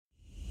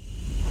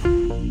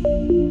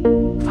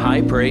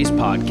High Praise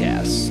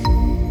Podcast.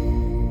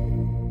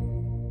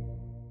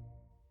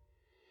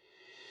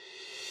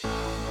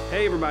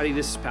 Hey everybody,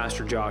 this is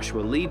Pastor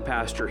Joshua, lead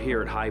pastor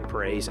here at High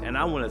Praise, and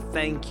I want to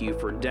thank you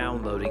for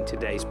downloading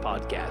today's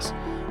podcast.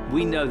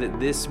 We know that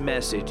this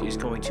message is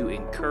going to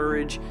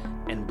encourage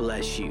and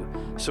bless you.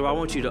 So I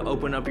want you to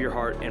open up your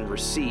heart and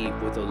receive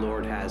what the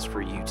Lord has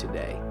for you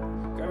today.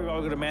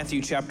 I'll go to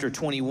Matthew chapter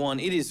 21.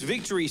 It is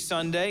Victory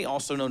Sunday,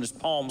 also known as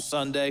Palm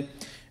Sunday.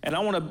 And I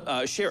want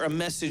to share a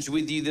message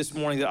with you this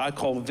morning that I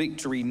call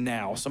Victory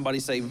Now. Somebody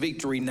say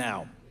Victory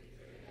Now.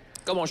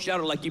 Come on, shout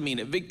it like you mean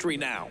it. Victory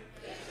Now.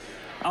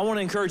 I want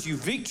to encourage you,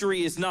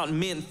 victory is not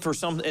meant for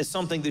as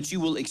something that you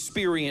will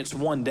experience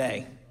one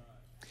day.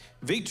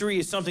 Victory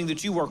is something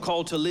that you are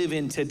called to live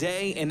in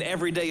today and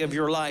every day of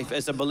your life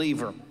as a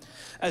believer.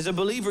 As a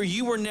believer,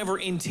 you were never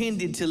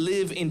intended to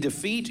live in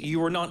defeat. You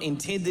were not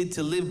intended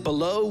to live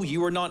below. You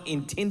were not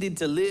intended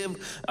to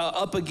live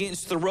up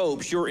against the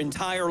ropes your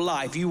entire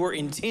life. You were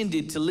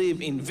intended to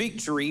live in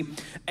victory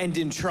and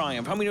in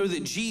triumph. How many know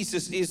that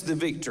Jesus is the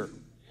victor?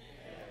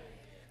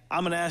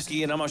 I'm going to ask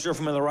you, and I'm not sure if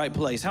I'm in the right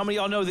place. How many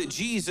of y'all know that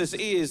Jesus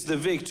is the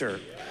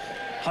victor?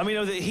 How many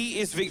know that he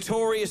is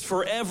victorious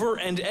forever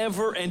and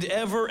ever and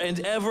ever and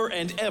ever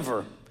and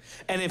ever?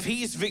 And if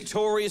he's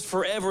victorious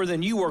forever,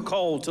 then you are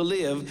called to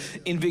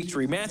live in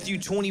victory. Matthew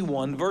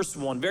 21, verse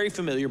 1, very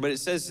familiar, but it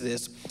says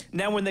this.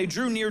 Now when they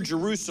drew near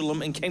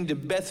Jerusalem and came to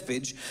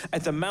Bethphage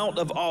at the Mount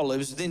of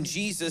Olives, then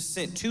Jesus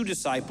sent two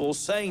disciples,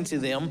 saying to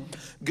them,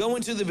 go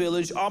into the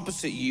village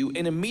opposite you,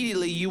 and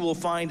immediately you will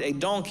find a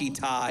donkey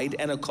tied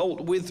and a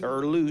colt with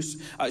her.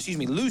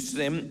 Loose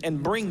them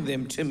and bring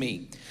them to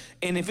me.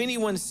 And if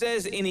anyone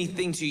says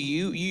anything to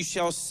you, you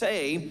shall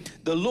say,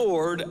 the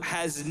Lord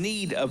has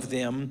need of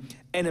them,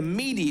 and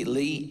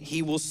immediately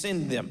he will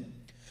send them.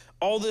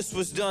 All this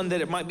was done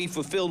that it might be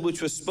fulfilled,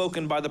 which was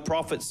spoken by the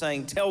prophet,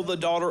 saying, tell the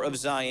daughter of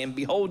Zion,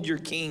 behold, your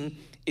king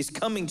is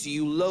coming to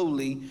you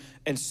lowly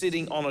and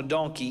sitting on a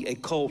donkey, a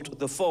colt,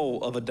 the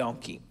foal of a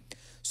donkey.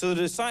 So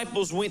the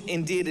disciples went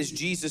and did as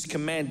Jesus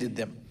commanded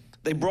them.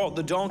 They brought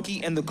the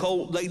donkey and the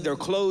colt, laid their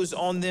clothes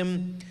on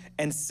them,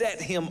 and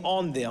set him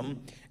on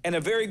them. And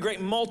a very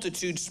great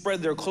multitude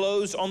spread their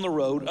clothes on the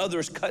road.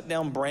 Others cut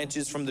down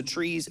branches from the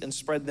trees and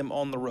spread them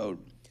on the road.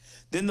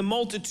 Then the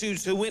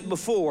multitudes who went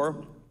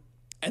before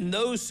and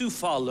those who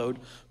followed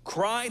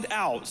cried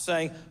out,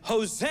 saying,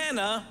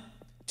 Hosanna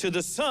to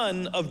the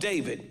Son of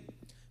David.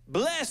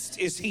 Blessed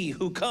is he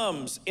who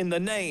comes in the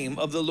name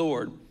of the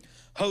Lord.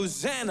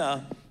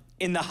 Hosanna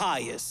in the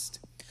highest.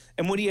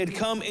 And when he had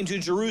come into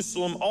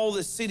Jerusalem, all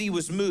the city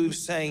was moved,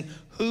 saying,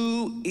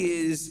 who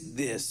is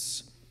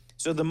this?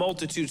 So the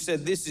multitude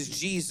said, this is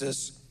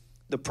Jesus,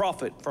 the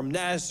prophet from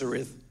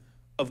Nazareth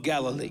of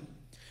Galilee.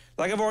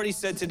 Like I've already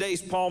said,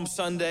 today's Palm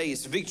Sunday.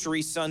 It's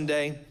Victory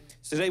Sunday.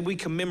 Today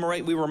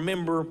we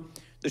remember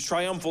the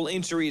triumphal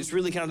entry. It's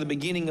really kind of the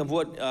beginning of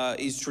what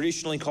is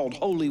traditionally called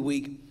Holy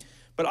Week.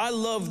 But I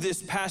love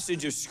this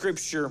passage of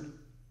Scripture.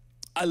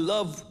 I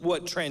love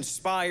what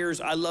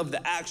transpires. I love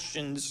the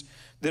actions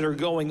that are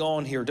going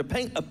on here. To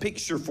paint a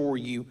picture for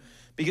you,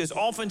 because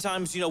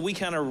oftentimes, we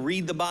kind of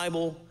read the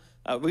Bible.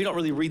 We don't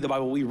really read the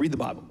Bible, we read the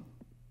Bible,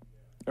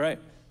 all right?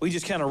 We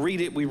just kind of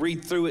read it, we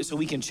read through it so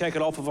we can check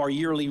it off of our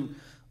yearly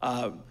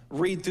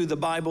read through the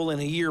Bible in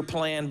a year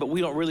plan, but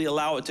we don't really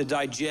allow it to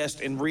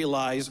digest and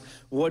realize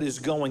what is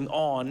going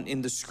on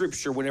in the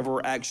Scripture whenever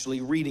we're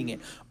actually reading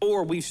it.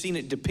 Or we've seen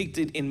it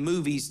depicted in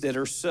movies that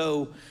are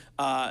so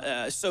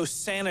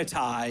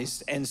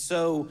sanitized and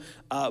so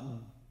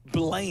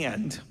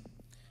bland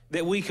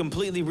that we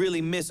completely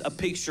really miss a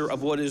picture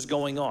of what is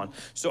going on.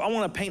 So I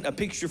want to paint a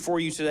picture for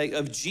you today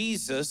of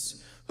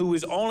Jesus, who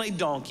is on a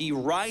donkey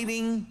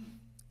riding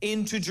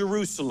into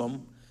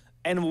Jerusalem.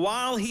 And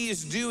while he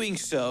is doing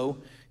so,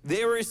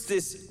 there is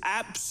this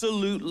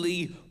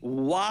absolutely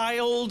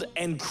wild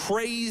and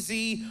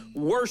crazy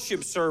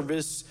worship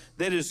service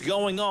that is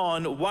going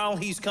on while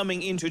he's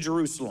coming into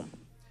Jerusalem.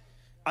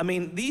 I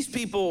mean, these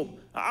people,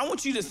 I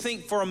want you to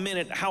think for a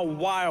minute how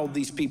wild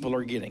these people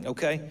are getting,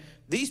 okay?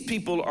 These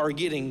people are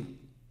getting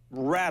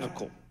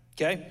radical,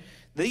 okay?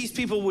 These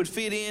people would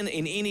fit in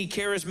any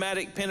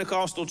charismatic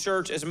Pentecostal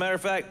church. As a matter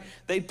of fact,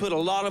 they'd put a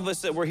lot of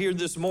us that were here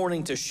this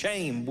morning to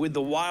shame with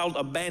the wild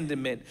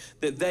abandonment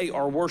that they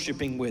are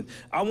worshiping with.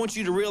 I want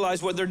you to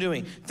realize what they're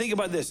doing. Think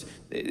about this.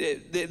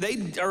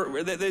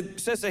 It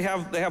says they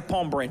have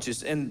palm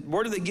branches. And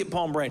where do they get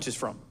palm branches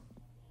from?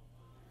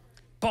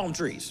 Palm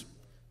trees.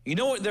 You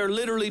know what they're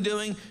literally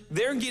doing?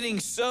 They're getting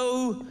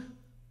so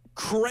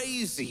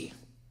crazy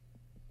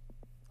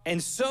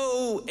and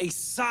so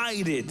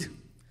excited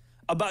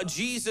about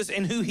Jesus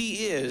and who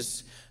he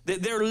is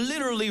that they're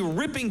literally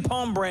ripping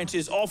palm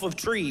branches off of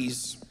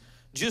trees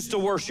just to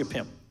worship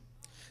him.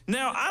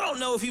 Now, I don't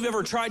know if you've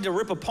ever tried to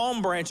rip a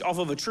palm branch off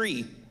of a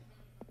tree,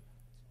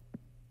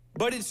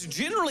 but it's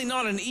generally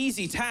not an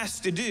easy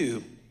task to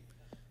do.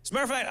 As a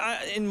matter of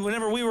fact,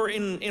 whenever we were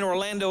in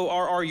Orlando,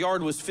 our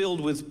yard was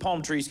filled with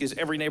palm trees because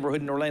every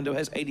neighborhood in Orlando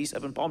has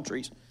 87 palm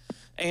trees.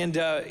 And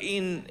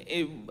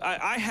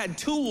I had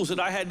tools that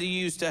I had to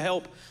use to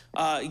help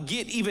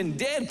get even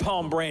dead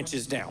palm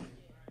branches down.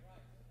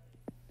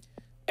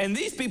 And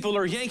these people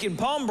are yanking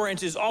palm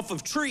branches off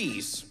of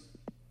trees.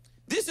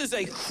 This is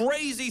a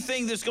crazy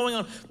thing that's going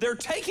on. They're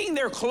taking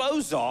their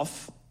clothes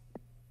off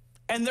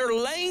and they're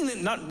laying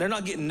them, they're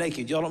not getting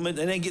naked. Y'all don't,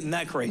 they ain't getting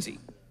that crazy.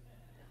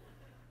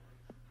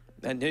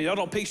 And y'all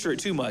don't picture it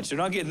too much. They're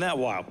not getting that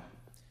wild.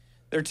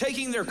 They're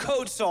taking their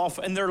coats off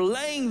and they're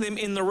laying them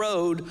in the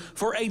road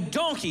for a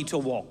donkey to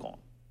walk on.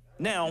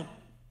 Now,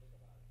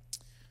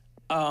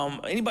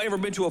 anybody ever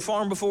been to a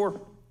farm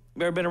before?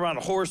 You ever been around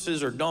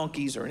horses or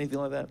donkeys or anything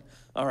like that?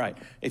 All right.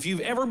 If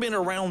you've ever been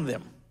around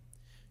them,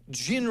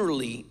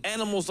 generally,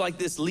 animals like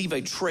this leave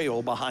a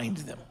trail behind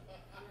them.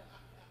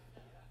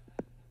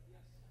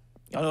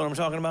 Y'all know what I'm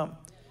talking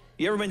about?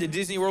 You ever been to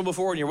Disney World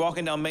before and you're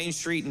walking down Main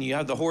Street and you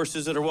have the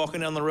horses that are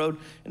walking down the road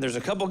and there's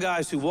a couple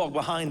guys who walk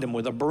behind them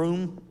with a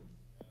broom?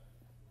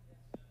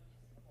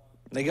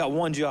 They got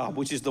one job,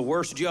 which is the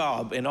worst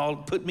job, and I'll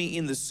put me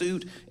in the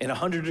suit in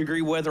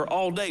 100-degree weather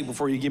all day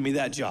before you give me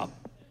that job.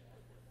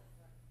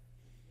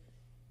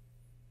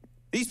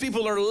 These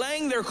people are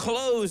laying their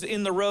clothes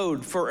in the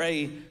road for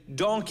a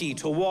donkey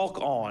to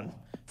walk on,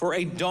 for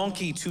a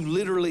donkey to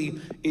literally,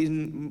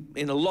 in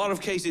a lot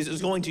of cases,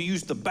 is going to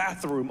use the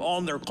bathroom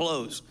on their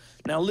clothes.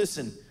 Now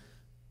listen,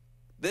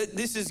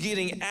 this is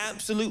getting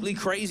absolutely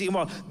crazy.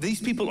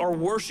 These people are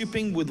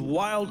worshiping with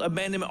wild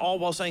abandonment, all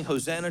while saying,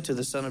 Hosanna to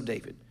the Son of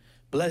David.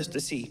 Blessed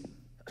is he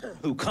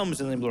who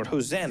comes in the name of the Lord.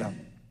 Hosanna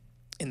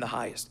in the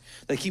highest.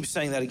 They keep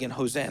saying that again,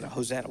 Hosanna,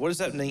 Hosanna. What does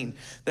that mean?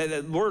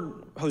 That word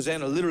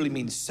Hosanna literally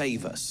means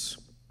save us.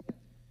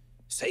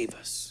 Save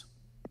us.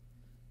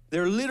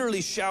 They're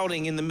literally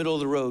shouting in the middle of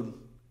the road,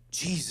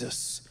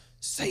 Jesus,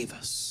 save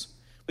us.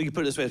 We can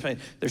put it this way.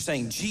 They're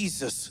saying,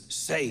 Jesus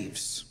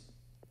saves.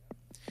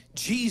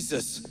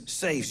 Jesus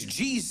saves.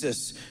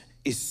 Jesus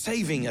is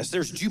saving us.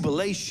 There's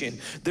jubilation.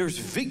 There's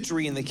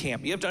victory in the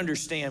camp. You have to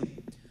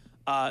understand,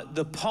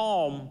 the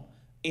palm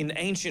in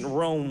ancient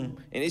Rome,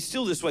 and it's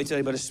still this way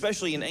today, but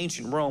especially in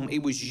ancient Rome,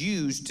 it was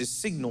used to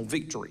signal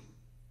victory.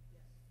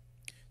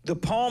 The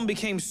palm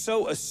became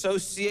so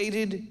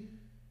associated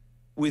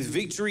with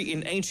victory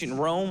in ancient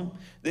Rome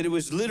that it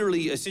was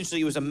literally,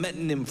 essentially, it was a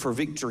metonym for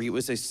victory. It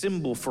was a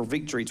symbol for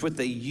victory. It's what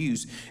they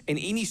used. And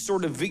any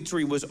sort of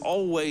victory was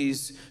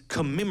always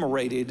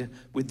commemorated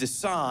with the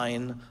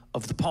sign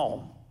of the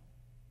palm.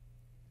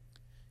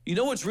 You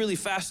know what's really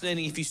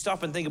fascinating? If you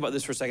stop and think about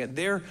this for a second,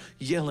 they're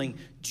yelling,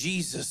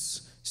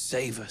 Jesus,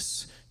 save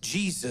us.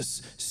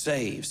 Jesus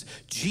saves.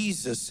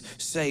 Jesus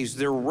saves.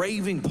 They're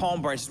raving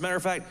palm branches. As a matter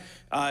of fact,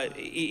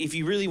 if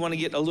you really want to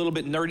get a little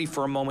bit nerdy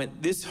for a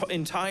moment, this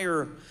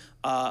entire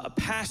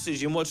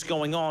passage and what's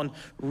going on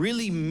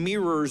really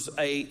mirrors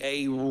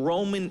a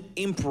Roman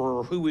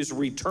emperor who is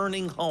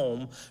returning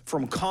home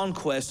from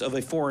conquest of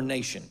a foreign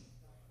nation.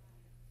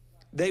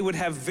 They would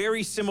have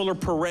very similar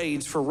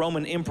parades for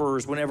Roman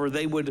emperors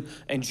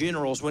and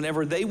generals,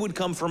 whenever they would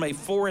come from a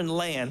foreign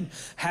land,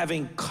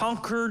 having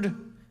conquered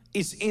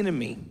its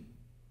enemy,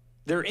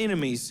 their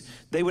enemies,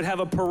 they would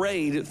have a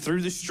parade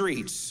through the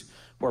streets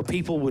where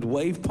people would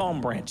wave palm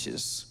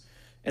branches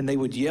and they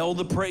would yell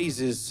the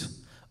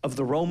praises of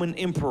the Roman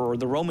emperor,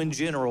 the Roman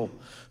general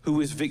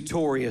who is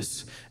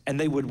victorious, and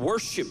they would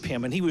worship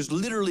him. And he was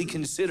literally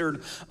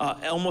considered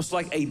almost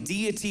like a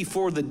deity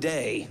for the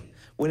day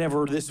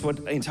whenever this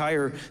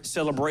entire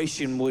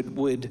celebration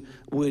would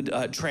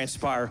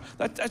transpire.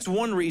 That's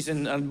one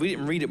reason, we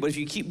didn't read it, but if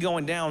you keep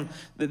going down,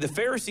 the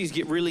Pharisees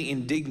get really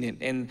indignant,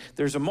 and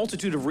there's a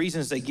multitude of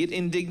reasons they get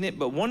indignant,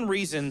 but one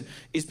reason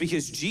is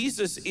because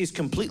Jesus is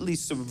completely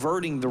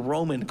subverting the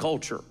Roman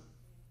culture.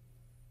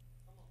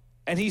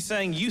 And he's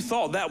saying, you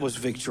thought that was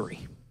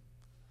victory,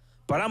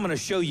 but I'm going to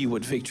show you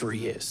what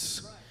victory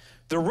is.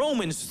 The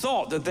Romans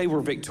thought that they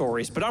were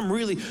victorious, but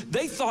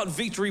they thought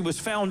victory was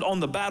found on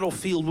the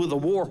battlefield with a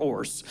war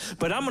horse.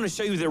 But I'm going to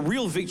show you that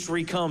real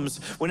victory comes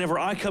whenever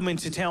I come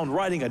into town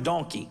riding a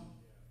donkey.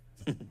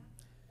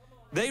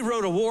 They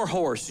rode a war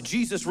horse.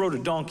 Jesus rode a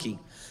donkey.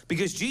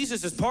 Because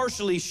Jesus is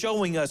partially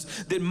showing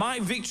us that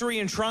my victory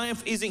and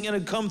triumph isn't going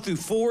to come through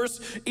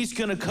force. It's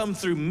going to come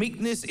through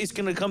meekness. It's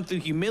going to come through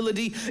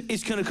humility.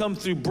 It's going to come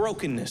through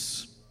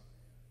brokenness.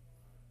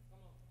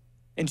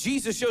 And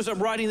Jesus shows up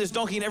riding this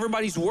donkey and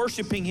everybody's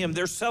worshiping him.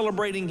 They're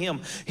celebrating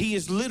him.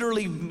 He's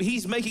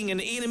making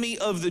an enemy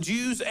of the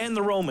Jews and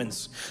the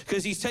Romans,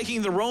 because he's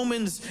taking the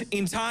Romans'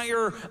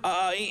 entire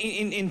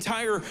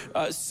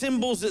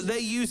symbols that they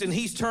use and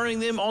he's turning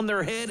them on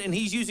their head and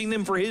he's using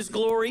them for his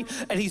glory.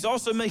 And he's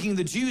also making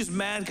the Jews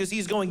mad because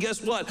he's going, guess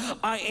what?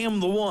 I am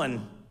the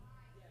one.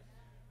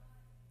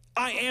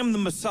 I am the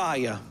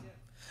Messiah.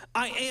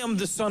 I am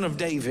the Son of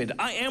David.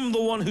 I am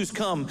the one who's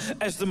come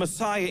as the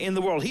Messiah in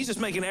the world. He's just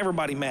making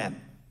everybody mad.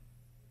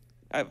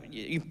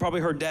 You've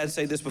probably heard Dad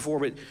say this before,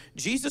 but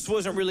Jesus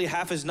wasn't really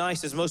half as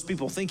nice as most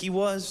people think he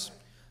was.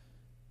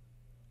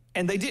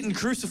 And they didn't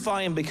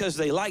crucify him because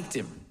they liked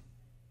him.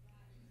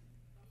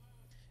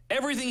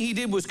 Everything he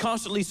did was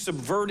constantly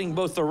subverting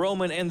both the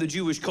Roman and the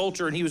Jewish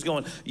culture, and he was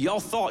going, y'all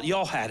thought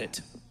y'all had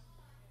it.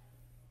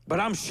 but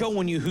I'm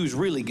showing you who's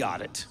really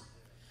got it.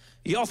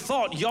 Y'all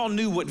thought y'all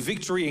knew what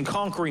victory and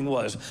conquering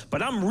was,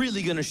 but I'm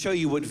really going to show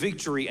you what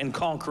victory and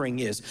conquering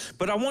is.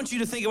 But I want you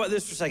to think about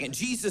this for a second.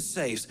 Jesus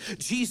saves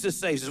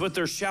is what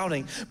they're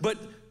shouting. But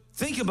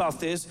think about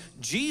this.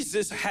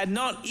 Jesus had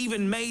not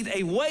even made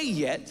a way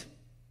yet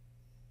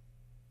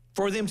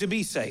for them to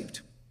be saved.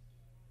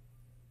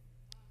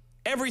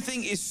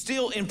 Everything is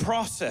still in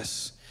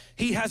process.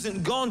 He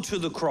hasn't gone to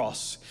the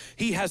cross.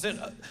 He hasn't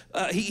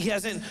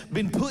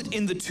been put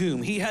in the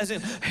tomb. He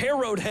hasn't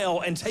harrowed hell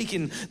and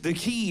taken the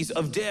keys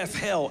of death,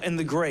 hell, and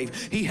the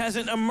grave. He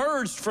hasn't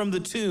emerged from the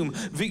tomb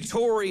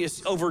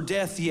victorious over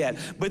death yet.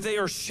 But they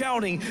are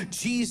shouting,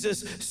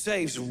 Jesus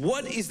saves.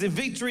 What is the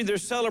victory they're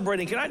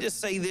celebrating? Can I just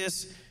say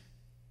this?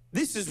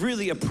 This is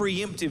really a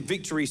preemptive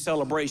victory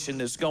celebration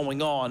that's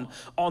going on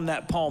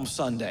that Palm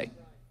Sunday.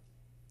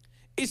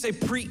 It's a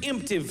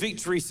preemptive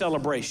victory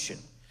celebration.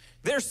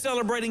 They're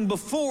celebrating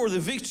before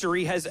the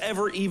victory has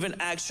ever even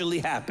actually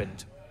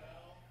happened.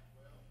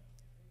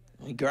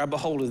 Let me grab a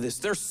hold of this.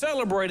 They're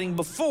celebrating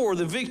before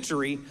the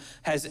victory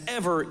has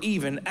ever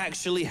even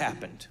actually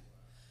happened.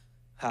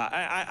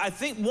 I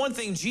think one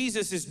thing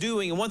Jesus is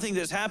doing and one thing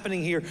that's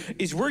happening here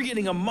is we're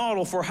getting a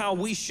model for how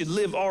we should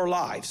live our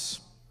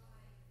lives.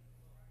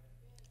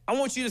 I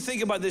want you to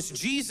think about this.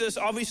 Jesus,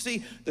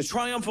 obviously, the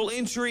triumphal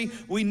entry,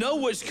 we know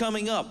what's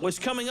coming up. What's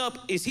coming up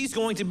is he's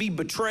going to be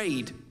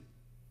betrayed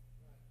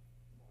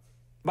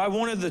by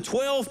one of the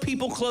 12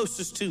 people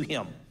closest to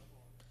him.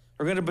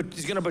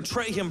 He's going to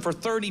betray him for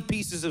 30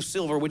 pieces of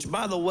silver, which,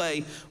 by the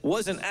way,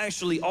 wasn't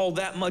actually all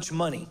that much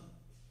money.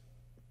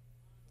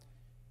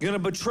 Going to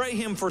betray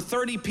him for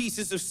 30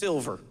 pieces of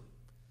silver.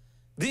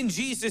 Then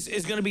Jesus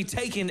is going to be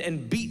taken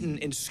and beaten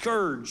and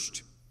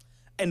scourged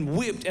and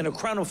whipped, and a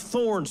crown of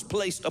thorns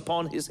placed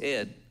upon his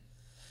head.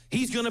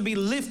 He's going to be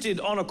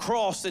lifted on a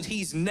cross that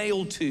he's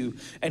nailed to,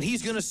 and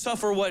he's going to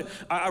suffer what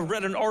I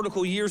read an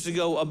article years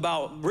ago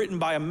written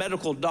by a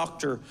medical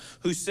doctor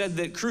who said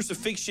that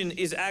crucifixion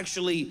is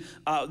actually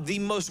the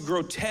most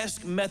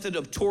grotesque method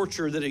of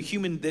torture that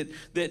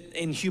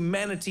in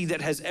humanity that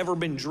has ever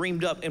been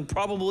dreamed up, and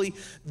probably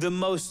the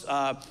most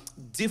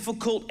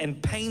difficult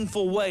and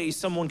painful way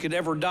someone could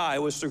ever die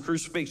was through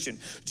crucifixion.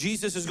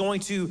 Jesus is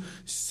going to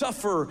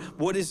suffer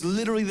what is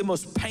literally the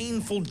most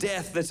painful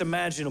death that's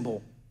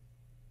imaginable.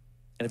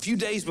 And a few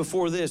days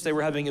before this, they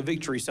were having a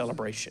victory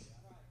celebration.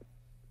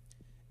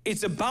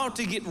 It's about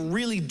to get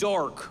really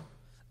dark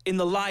in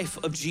the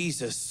life of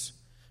Jesus,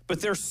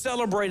 but they're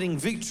celebrating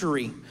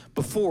victory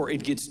before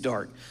it gets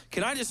dark.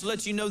 Can I just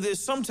let you know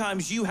this?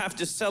 Sometimes you have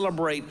to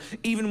celebrate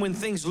even when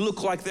things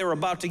look like they're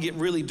about to get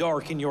really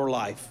dark in your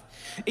life.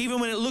 Even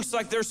when it looks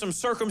like there's some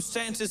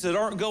circumstances that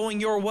aren't going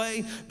your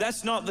way,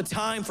 that's not the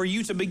time for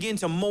you to begin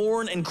to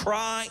mourn and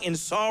cry in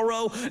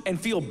sorrow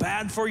and feel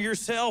bad for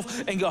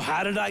yourself and go,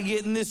 how did I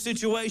get in this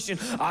situation?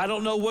 I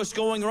don't know what's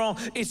going wrong.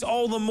 It's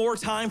all the more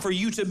time for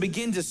you to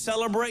begin to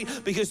celebrate,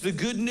 because the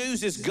good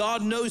news is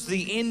God knows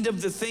the end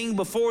of the thing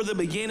before the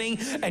beginning,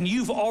 and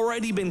you've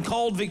already been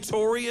called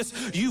victorious.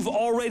 You've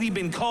already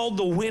been called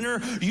the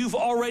winner. You've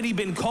already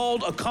been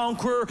called a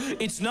conqueror.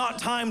 It's not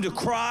time to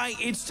cry.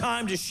 It's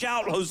time to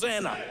shout, Hosanna.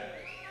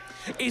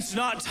 It's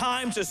not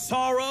time to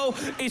sorrow.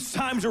 It's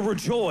time to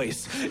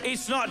rejoice.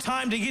 It's not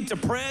time to get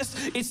depressed.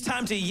 It's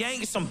time to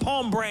yank some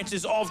palm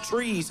branches off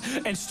trees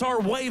and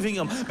start waving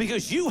them,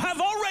 because you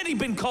have already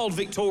been called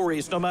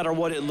victorious no matter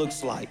what it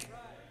looks like.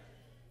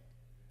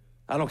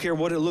 I don't care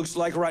what it looks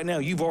like right now.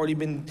 You've already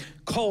been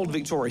called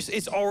victorious.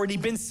 It's already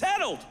been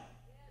settled.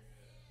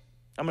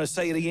 I'm going to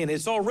say it again.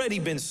 It's already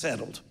been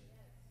settled.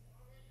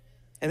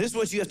 And this is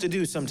what you have to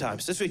do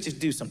sometimes. This is what you have to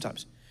do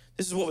sometimes.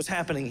 This is what was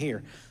happening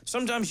here.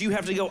 Sometimes you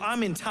have to go,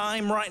 I'm in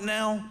time right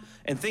now,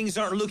 and things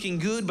aren't looking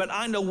good, but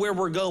I know where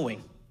we're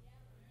going.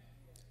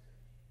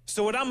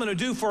 So what I'm going to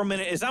do for a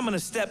minute is I'm going to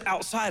step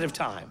outside of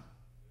time.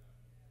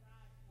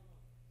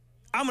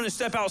 I'm going to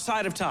step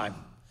outside of time.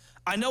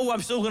 I know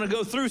I'm still going to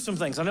go through some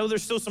things. I know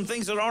there's still some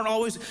things that aren't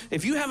always,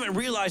 if you haven't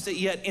realized it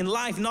yet, in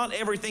life, not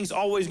everything's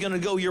always going to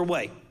go your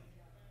way.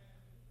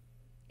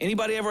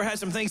 Anybody ever had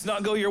some things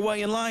not go your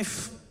way in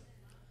life?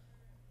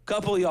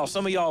 Couple of y'all,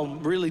 some of y'all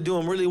really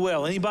doing really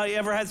well. Anybody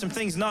ever had some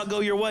things not go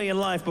your way in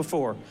life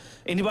before?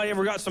 Anybody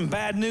ever got some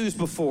bad news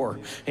before?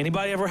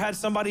 Anybody ever had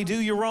somebody do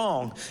you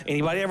wrong?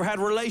 Anybody ever had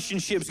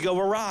relationships go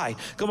awry?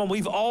 Come on,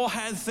 we've all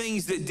had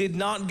things that did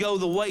not go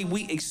the way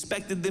we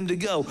expected them to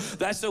go.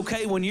 That's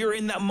okay. When you're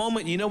in that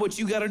moment, you know what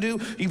you got to do?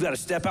 You got to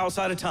step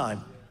outside of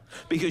time,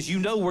 because you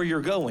know where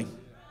you're going.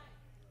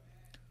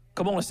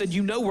 Come on, I said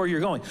you know where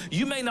you're going.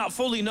 You may not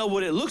fully know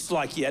what it looks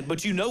like yet,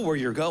 but you know where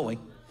you're going.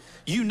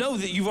 You know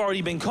that you've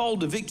already been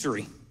called to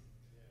victory.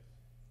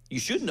 You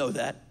should know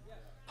that.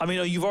 How many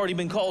know you've already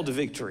been called to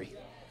victory?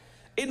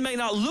 It may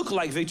not look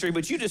like victory,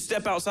 but you just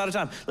step outside of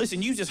time.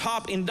 Listen, you just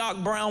hop in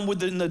Doc Brown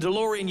in the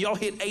DeLorean, y'all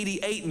hit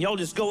 88, and y'all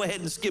just go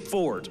ahead and skip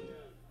forward.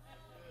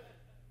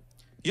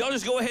 Y'all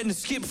just go ahead and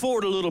skip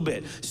forward a little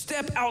bit.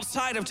 Step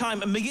outside of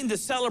time and begin to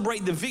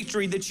celebrate the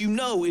victory that you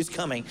know is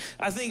coming.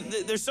 I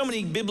think there's so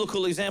many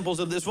biblical examples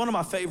of this. One of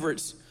my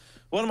favorites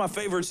One of my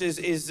favorites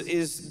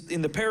is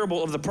in the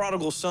parable of the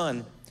prodigal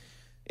son.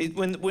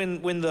 When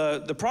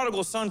the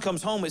prodigal son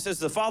comes home, it says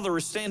the father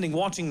is standing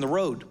watching the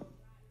road.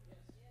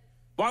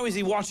 Why was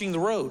he watching the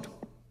road?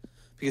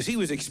 Because he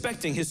was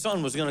expecting his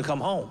son was going to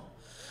come home.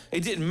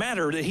 It didn't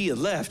matter that he had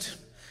left.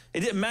 It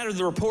didn't matter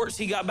the reports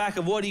he got back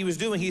of what he was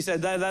doing. He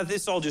said,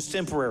 this is all just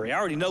temporary. I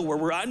already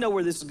know I know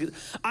where this is.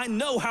 I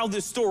know how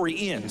this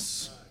story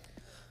ends.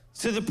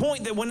 To the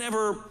point that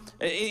whenever,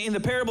 in the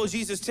parable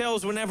Jesus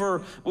tells,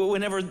 whenever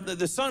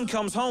the son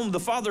comes home, the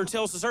father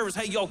tells the servants,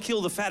 hey, y'all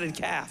kill the fatted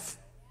calf.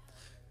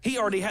 He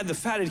already had the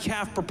fatted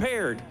calf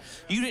prepared.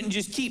 You didn't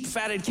just keep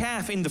fatted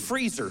calf in the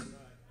freezer.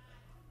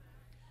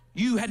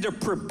 You had to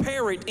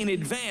prepare it in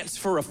advance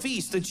for a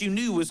feast that you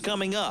knew was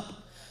coming up.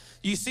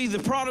 You see, the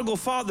prodigal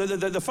father,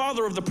 the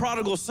father of the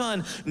prodigal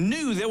son,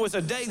 knew there was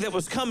a day that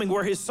was coming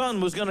where his son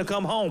was going to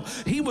come home.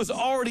 He was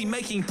already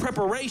making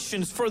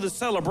preparations for the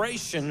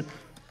celebration.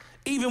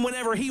 Even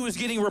whenever he was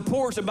getting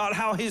reports about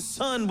how his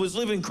son was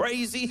living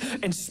crazy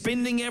and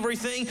spending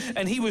everything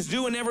and he was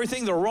doing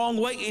everything the wrong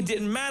way, it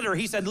didn't matter.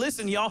 He said,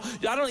 listen, y'all,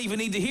 I don't even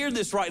need to hear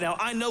this right now.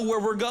 I know where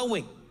we're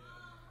going.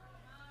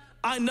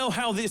 I know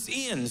how this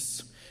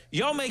ends.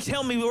 Y'all may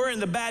tell me we're in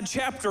the bad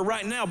chapter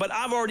right now, but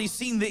I've already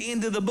seen the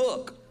end of the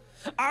book.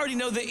 I already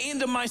know the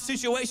end of my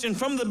situation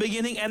from the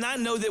beginning, and I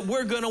know that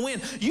we're going to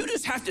win. You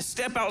just have to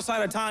step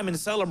outside of time and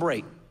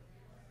celebrate.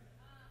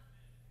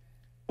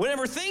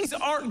 Whenever things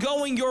aren't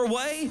going your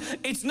way,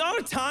 it's not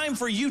a time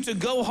for you to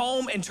go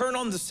home and turn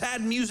on the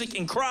sad music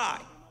and cry.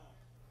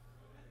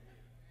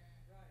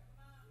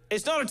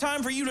 It's not a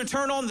time for you to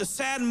turn on the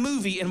sad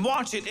movie and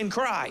watch it and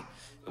cry.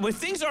 When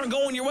things aren't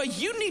going your way,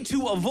 you need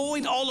to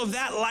avoid all of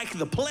that like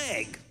the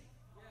plague.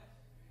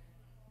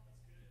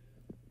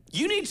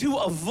 You need to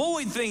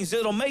avoid things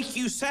that'll make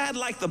you sad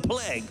like the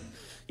plague.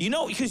 You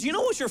know, because you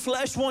know what your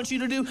flesh wants you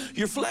to do?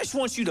 Your flesh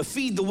wants you to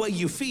feed the way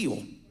you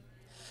feel.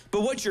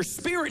 But what your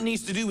spirit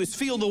needs to do is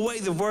feel the way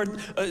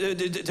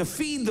to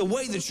feed the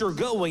way that you're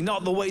going,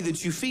 not the way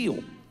that you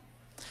feel.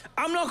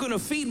 I'm not going to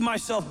feed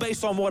myself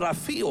based on what I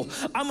feel.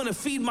 I'm going to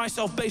feed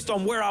myself based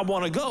on where I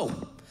want to go.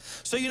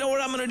 So you know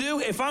what I'm going to do?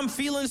 If I'm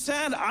feeling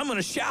sad, I'm going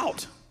to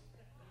shout.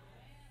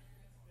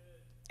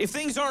 If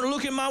things aren't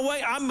looking my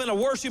way, I'm going to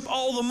worship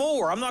all the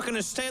more. I'm not going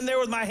to stand there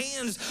with my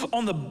hands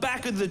on the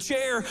back of the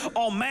chair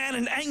all mad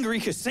and angry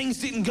because things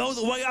didn't go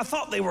the way I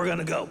thought they were going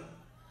to go.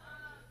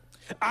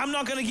 I'm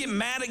not going to get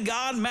mad at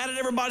God, mad at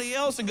everybody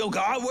else and go,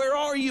 God, where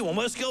are you? And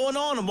what's going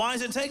on? And why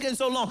is it taking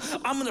so long?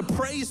 I'm going to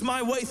praise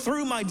my way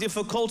through my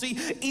difficulty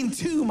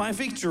into my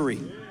victory.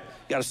 You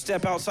got to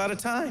step outside of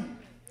time.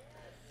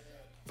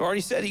 I've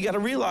already said you got to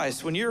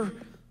realize when you're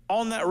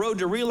on that road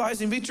to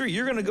realizing victory,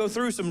 you're going to go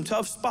through some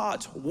tough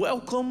spots.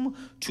 Welcome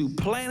to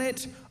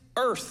planet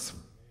Earth.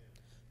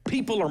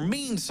 People are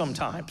mean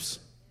sometimes.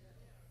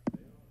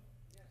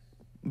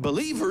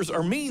 Believers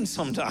are mean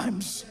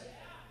sometimes.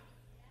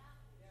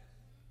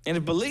 And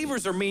if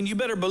believers are mean, you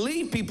better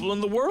believe people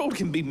in the world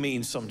can be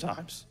mean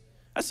sometimes.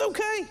 That's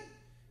okay.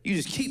 You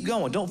just keep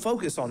going. Don't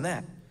focus on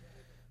that.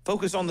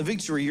 Focus on the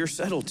victory you're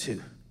settled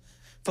to.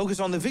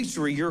 Focus on the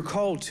victory you're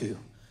called to,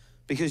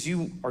 because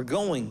you are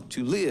going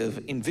to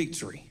live in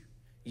victory.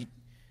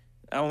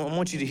 I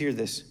want you to hear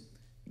this.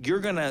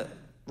 You're going to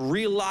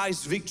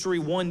realize victory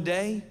one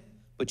day,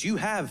 but you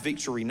have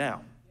victory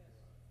now.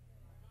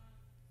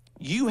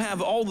 You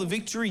have all the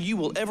victory you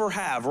will ever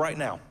have right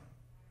now.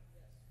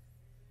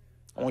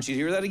 I want you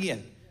to hear that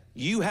again.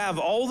 You have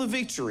all the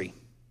victory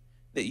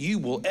that you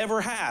will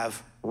ever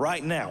have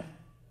right now.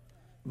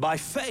 By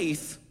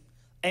faith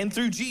and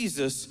through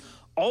Jesus,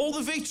 all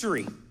the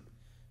victory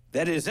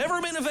that has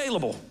ever been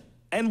available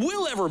and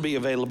will ever be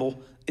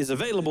available is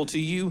available to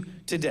you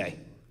today.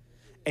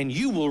 And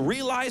you will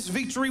realize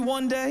victory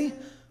one day,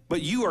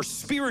 but you are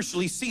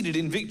spiritually seated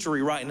in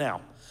victory right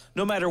now.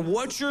 No matter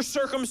what your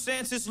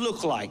circumstances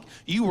look like,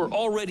 you are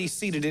already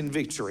seated in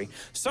victory.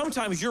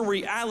 Sometimes your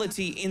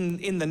reality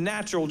in the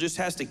natural just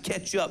has to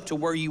catch up to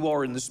where you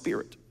are in the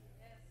spirit.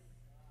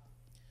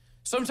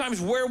 Sometimes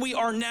where we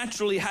are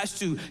naturally has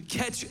to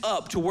catch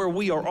up to where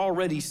we are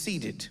already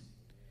seated.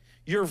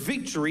 Your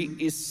victory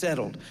is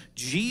settled.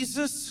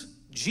 Jesus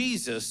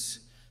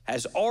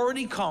has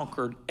already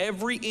conquered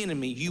every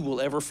enemy you will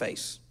ever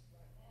face.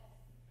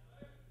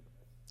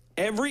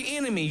 Every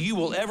enemy you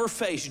will ever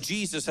face,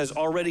 Jesus has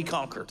already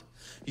conquered.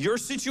 Your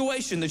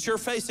situation that you're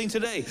facing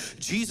today,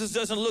 Jesus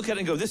doesn't look at it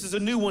and go, this is a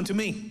new one to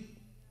me.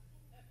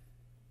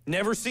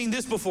 Never seen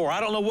this before.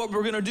 I don't know what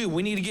we're going to do.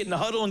 We need to get in the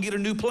huddle and get a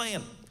new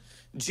plan.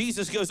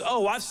 Jesus goes,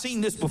 oh, I've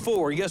seen this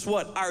before. And guess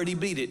what? I already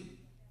beat it.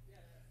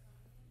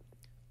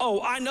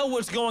 Oh, I know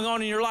what's going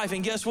on in your life.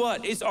 And guess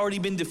what? It's already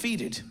been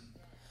defeated.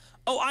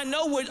 Oh, I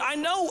know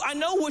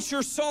what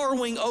you're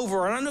sorrowing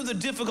over, and I know the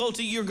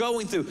difficulty you're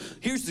going through.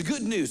 Here's the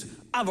good news.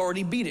 I've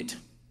already beat it.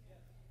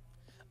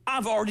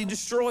 I've already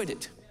destroyed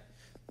it.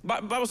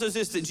 The Bible says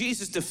this, that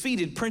Jesus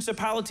defeated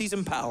principalities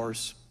and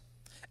powers,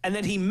 and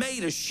that he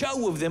made a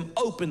show of them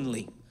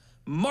openly,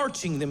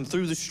 marching them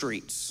through the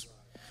streets.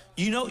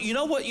 You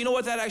know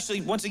what that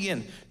actually, once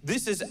again,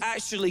 this is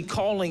actually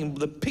calling,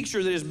 the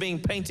picture that is being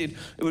painted,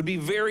 it would be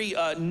very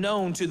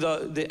known to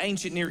the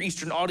ancient Near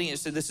Eastern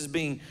audience that this is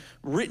being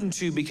written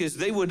to, because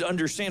they would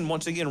understand,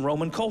 once again,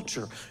 Roman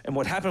culture. And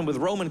what happened with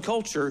Roman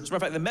culture, as a matter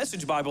of fact, the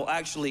Message Bible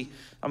actually,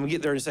 I'm gonna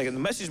get there in a second,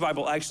 the Message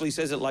Bible actually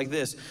says it like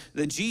this,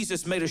 that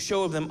Jesus made a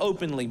show of them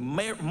openly,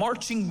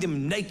 marching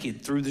them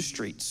naked through the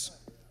streets.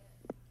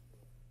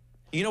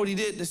 You know what he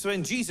did? This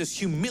when Jesus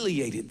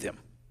humiliated them.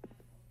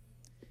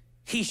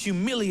 He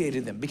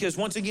humiliated them, because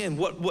once again,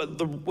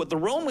 what the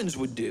Romans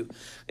would do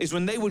is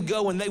when they would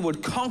go and they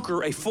would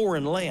conquer a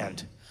foreign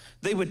land,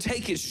 they would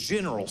take its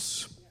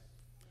generals.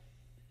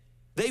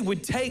 They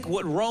would take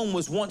what Rome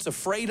was once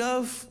afraid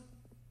of,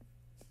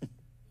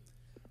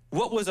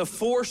 what was a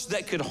force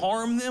that could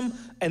harm them,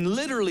 and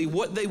literally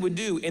what they would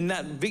do in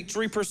that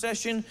victory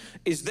procession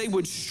is they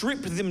would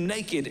strip them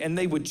naked and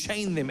they would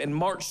chain them and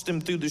march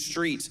them through the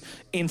streets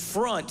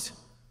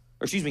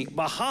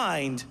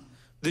behind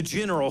the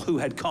general who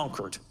had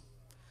conquered,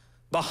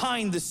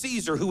 behind the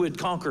Caesar who had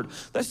conquered.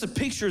 That's the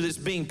picture that's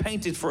being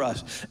painted for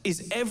us,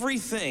 is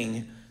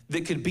everything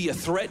that could be a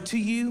threat to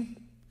you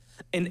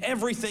and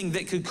everything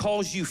that could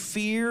cause you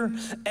fear,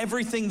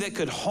 everything that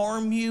could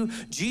harm you,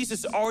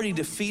 Jesus already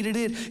defeated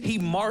it. He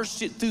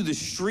marched it through the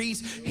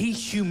streets. He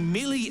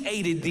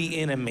humiliated the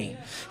enemy.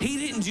 He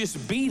didn't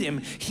just beat him,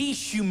 he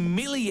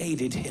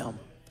humiliated him.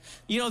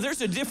 You know,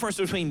 there's a difference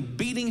between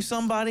beating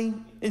somebody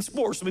in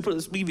sports. Let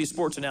me give you a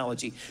sports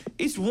analogy.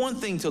 It's one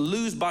thing to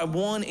lose by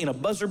one in a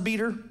buzzer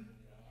beater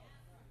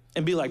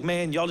and be like,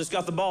 man, y'all just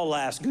got the ball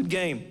last, good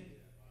game.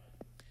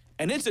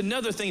 And it's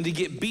another thing to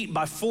get beat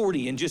by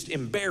 40 and just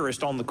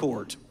embarrassed on the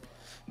court.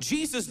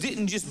 Jesus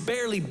didn't just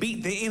barely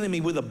beat the enemy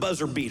with a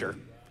buzzer beater.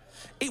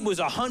 It was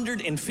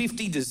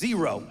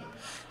 150-0.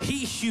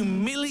 He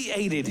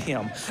humiliated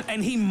him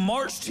and he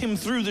marched him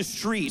through the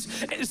streets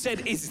and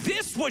said, is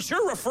this what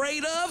you're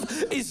afraid of?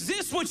 Is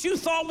this what you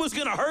thought was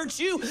gonna hurt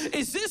you?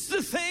 Is this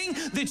the thing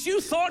that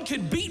you thought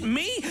could beat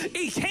me?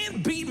 It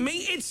can't beat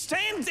me. It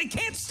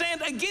can't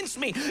stand against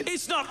me.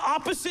 It's not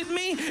opposite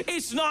me.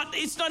 It's not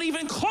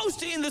even close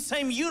to in the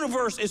same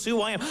universe as who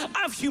I am.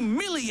 I've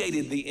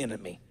humiliated the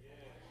enemy.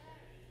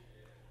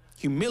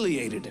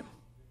 Humiliated him.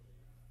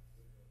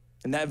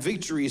 And that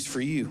victory is for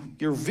you.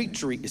 Your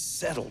victory is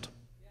settled.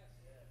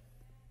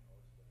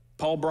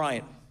 Paul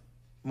Bryant,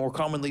 more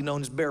commonly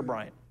known as Bear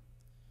Bryant,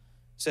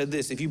 said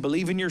this: if you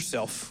believe in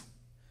yourself,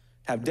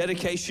 have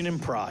dedication and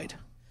pride,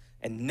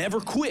 and never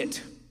quit,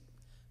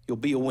 you'll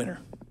be a winner.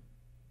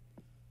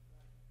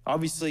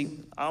 Obviously,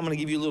 I'm gonna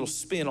give you a little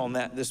spin on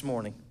that this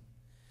morning.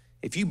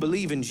 If you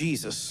believe in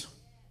Jesus,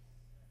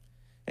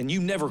 and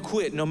you never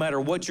quit no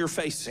matter what you're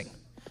facing,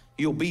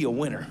 you'll be a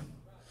winner.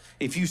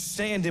 If you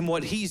stand in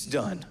what he's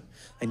done,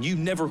 and you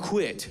never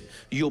quit,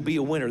 you'll be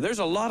a winner. There's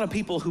a lot of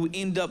people who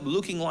end up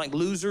looking like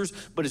losers,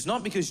 but it's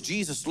not because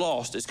Jesus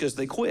lost, it's because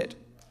they quit.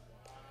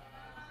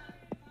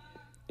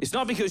 It's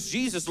not because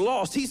Jesus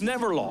lost, he's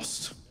never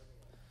lost.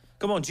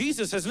 Come on,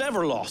 Jesus has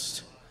never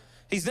lost.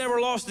 He's never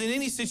lost in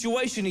any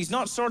situation. He's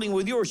not starting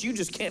with yours. You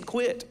just can't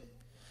quit.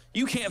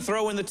 You can't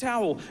throw in the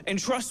towel. And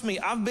trust me,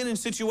 I've been in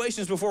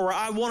situations before where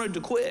I wanted to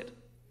quit.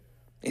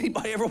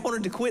 Anybody ever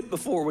wanted to quit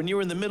before when you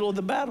were in the middle of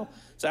the battle?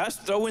 So I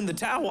just throw in the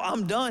towel,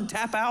 I'm done,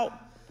 tap out.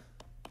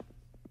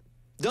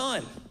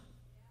 Done.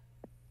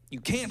 You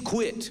can't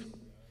quit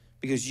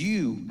because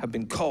you have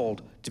been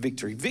called to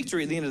victory.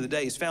 Victory at the end of the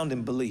day is found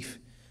in belief.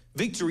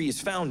 Victory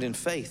is found in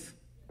faith.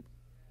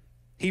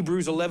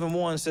 Hebrews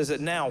 11:1 says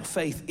that now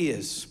faith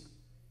is.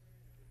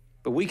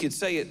 But we could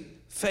say it,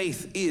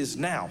 faith is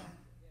now.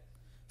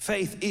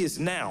 Faith is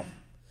now.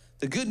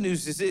 The good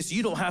news is this: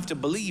 you don't have to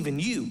believe in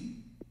you.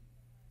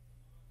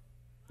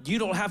 You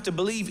don't have to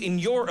believe in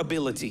your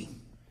ability.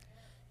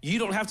 You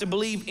don't have to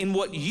believe in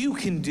what you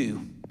can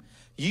do.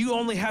 You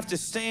only have to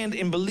stand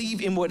and believe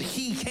in what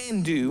he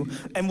can do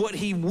and what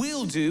he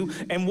will do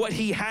and what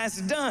he has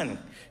done.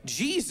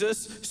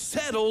 Jesus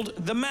settled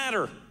the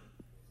matter.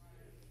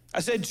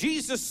 I said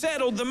Jesus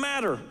settled the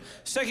matter.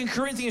 2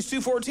 Corinthians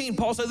 2:14,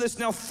 Paul said this: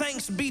 now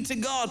thanks be to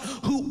God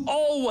who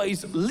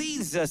always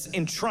leads us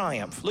in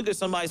triumph. Look at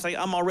somebody say,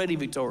 I'm already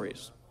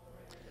victorious.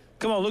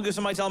 Come on, look at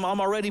somebody, tell them,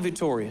 I'm already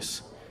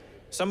victorious.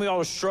 Some of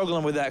y'all are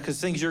struggling with that because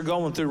things you're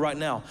going through right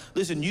now.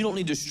 Listen, you don't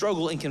need to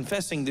struggle in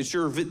confessing that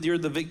you're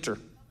the victor.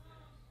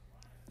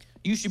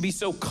 You should be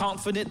so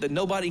confident that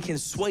nobody can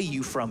sway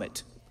you from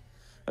it.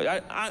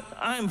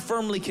 I am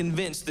firmly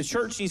convinced the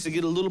church needs to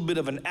get a little bit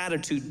of an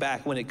attitude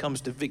back when it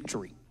comes to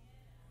victory.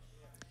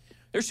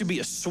 There should be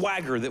a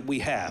swagger that we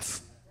have.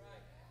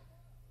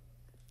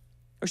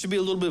 There should be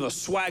a little bit of a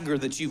swagger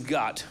that you've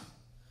got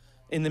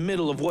in the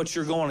middle of what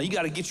you're going on. You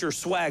got to get your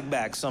swag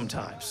back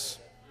sometimes.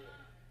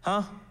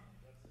 Huh?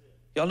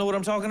 Y'all know what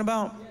I'm talking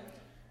about?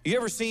 You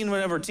ever seen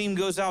whenever a team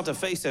goes out to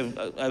face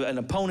an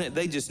opponent,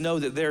 they just know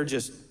that they're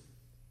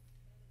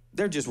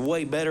just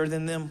way better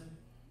than them,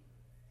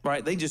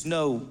 right? They just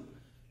know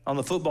on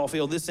the football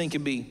field, this thing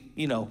could be,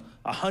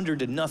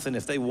 100-0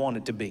 if they want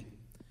it to be.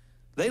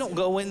 They don't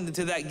go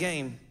into that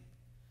game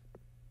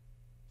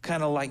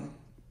kind of like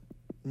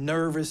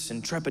nervous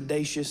and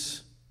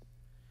trepidatious.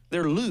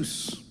 They're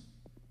loose.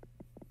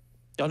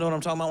 Y'all know what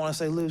I'm talking about when I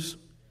say loose?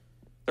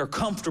 They're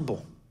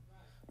comfortable.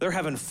 They're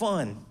having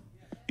fun.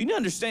 You need to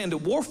understand that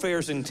warfare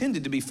is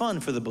intended to be fun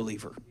for the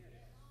believer.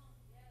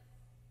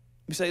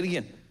 Let me say it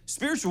again.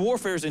 Spiritual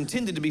warfare is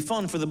intended to be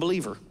fun for the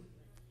believer.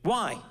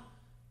 Why?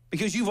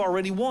 Because you've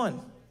already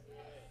won.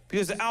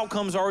 Because the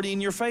outcome's already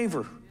in your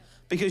favor.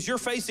 Because you're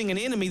facing an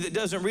enemy that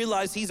doesn't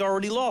realize he's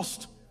already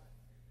lost.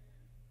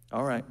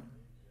 All right.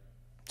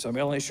 Some of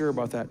y'all ain't sure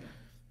about that.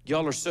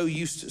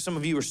 Some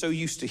of you are so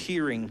used to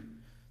hearing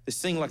this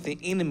thing like the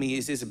enemy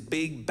is this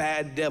big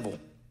bad devil.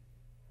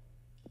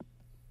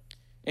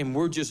 And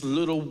we're just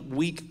little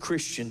weak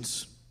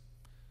Christians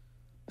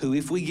who,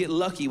 if we get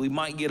lucky, we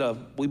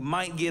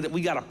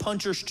got a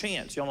puncher's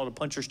chance. Y'all know what a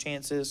puncher's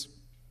chance is?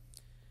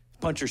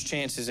 Puncher's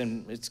chance is,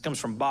 and it comes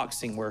from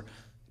boxing, where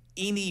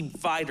any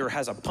fighter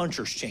has a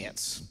puncher's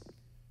chance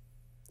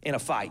in a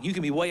fight. You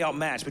can be way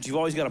outmatched, but you've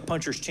always got a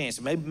puncher's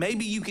chance.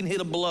 Maybe you can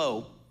hit a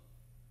blow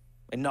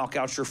and knock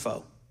out your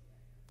foe.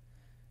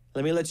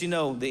 Let me let you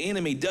know, the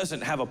enemy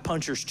doesn't have a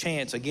puncher's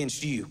chance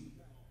against you.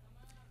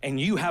 And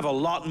you have a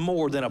lot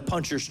more than a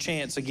puncher's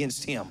chance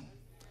against him.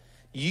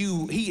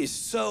 He is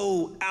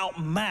so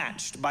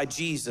outmatched by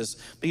Jesus,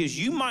 because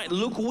you might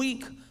look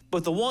weak,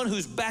 but the one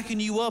who's backing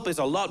you up is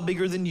a lot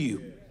bigger than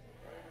you.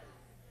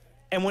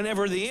 And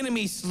whenever the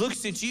enemy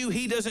looks at you,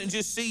 he doesn't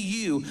just see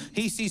you,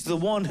 he sees the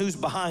one who's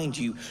behind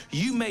you.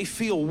 You may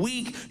feel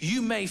weak,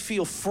 you may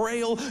feel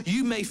frail,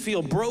 you may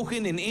feel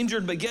broken and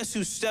injured, but guess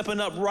who's stepping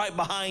up right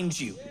behind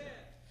you?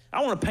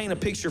 I want to paint a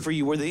picture for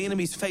you where the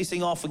enemy's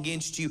facing off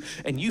against you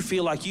and you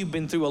feel like you've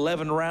been through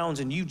 11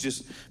 rounds and you've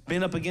just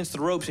been up against the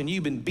ropes and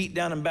you've been beat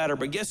down and battered.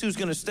 But guess who's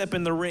going to step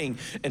in the ring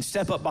and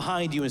step up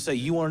behind you and say,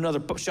 you want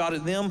another shot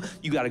at them?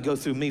 You got to go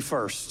through me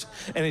first.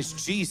 And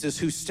it's Jesus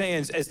who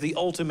stands as the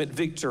ultimate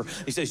victor.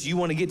 He says, you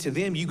want to get to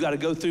them? You got to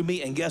go through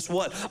me. And guess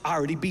what? I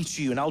already beat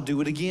you, and I'll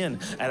do it again,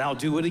 and I'll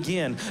do it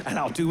again, and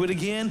I'll do it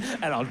again,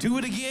 and I'll do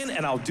it again,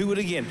 and I'll do it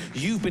again.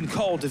 You've been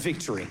called to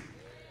victory.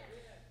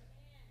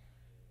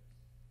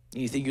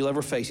 Anything you'll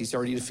ever face, he's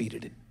already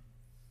defeated it.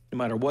 No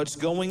matter what's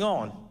going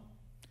on,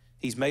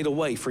 he's made a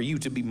way for you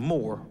to be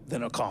more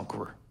than a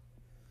conqueror.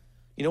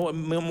 You know what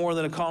more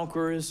than a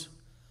conqueror is?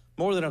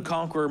 More than a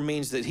conqueror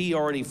means that he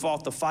already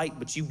fought the fight,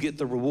 but you get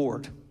the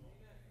reward. I'm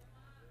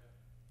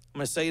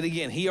going to say it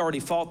again. He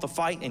already fought the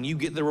fight, and you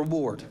get the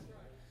reward.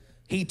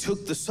 He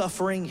took the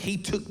suffering, he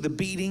took the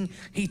beating,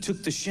 he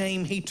took the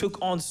shame, he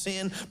took on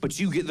sin, but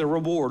you get the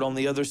reward on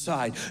the other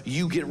side.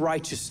 You get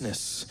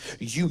righteousness,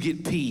 you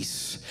get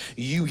peace,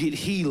 you get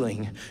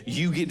healing,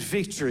 you get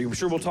victory. I'm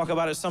sure we'll talk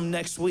about it some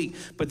next week,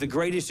 but the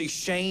greatest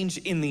exchange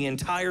in the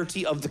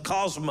entirety of the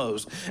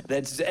cosmos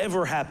that's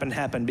ever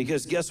happened,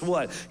 because guess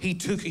what? He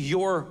took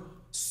your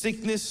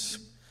sickness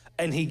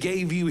and he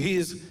gave you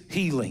his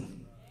healing.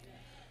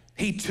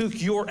 He took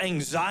your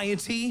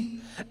anxiety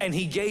and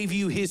he gave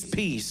you his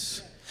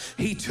peace.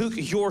 He took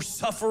your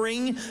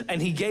suffering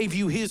and he gave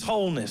you his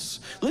wholeness.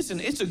 Listen,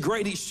 it's a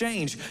great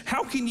exchange.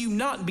 How can you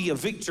not be a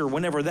victor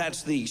whenever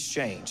that's the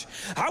exchange?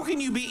 How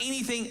can you be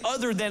anything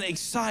other than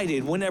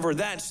excited whenever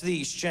that's the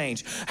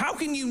exchange? How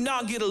can you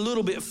not get a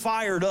little bit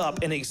fired up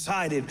and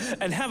excited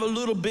and have a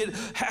little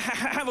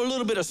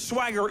bit of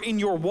swagger in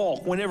your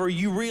walk whenever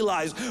you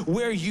realize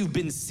where you've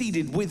been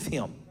seated with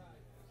him?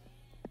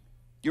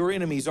 Your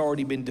enemy's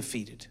already been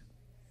defeated.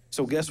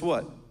 So guess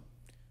what?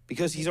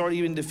 Because he's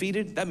already been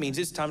defeated, that means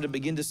it's time to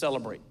begin to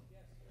celebrate.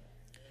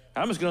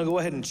 I'm just going to go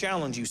ahead and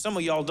challenge you. Some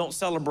of y'all don't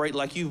celebrate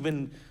like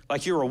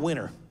you're a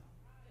winner.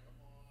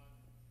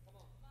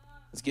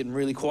 It's getting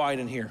really quiet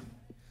in here.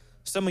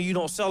 Some of you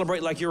don't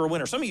celebrate like you're a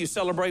winner. Some of you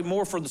celebrate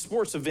more for the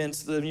sports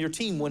events than your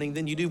team winning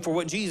than you do for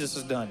what Jesus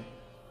has done.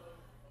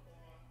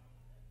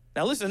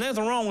 Now listen, there's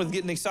nothing wrong with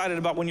getting excited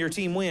about when your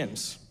team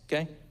wins,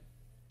 okay?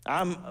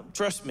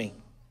 Trust me.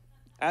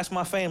 Ask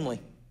my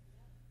family.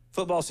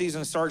 Football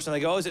season starts and they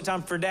go, oh, is it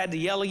time for Dad to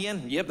yell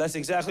again? Yep, that's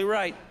exactly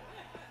right.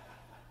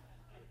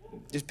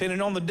 Just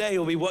depending on the day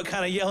will be what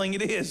kind of yelling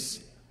it is.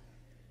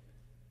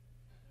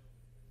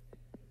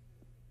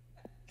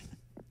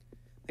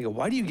 They go,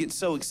 why do you get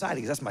so excited?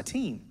 Because that's my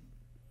team.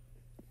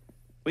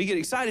 We get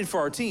excited for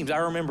our teams. I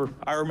remember,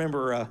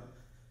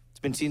 it's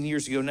been 10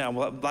 years ago now.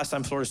 Last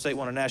time Florida State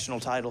won a national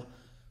title,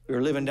 we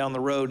were living down the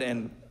road,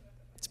 and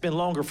it's been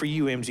longer for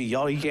you, MG.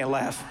 Y'all, you can't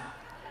laugh.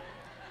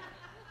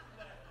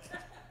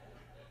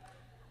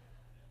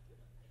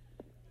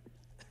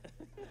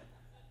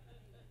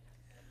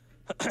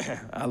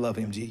 I love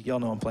MG. Y'all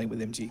know I'm playing with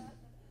MG.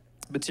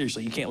 But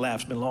seriously, you can't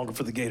laugh. It's been longer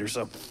for the Gators.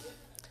 So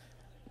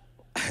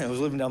I was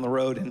living down the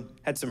road and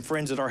had some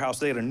friends at our house.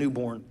 They had a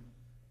newborn.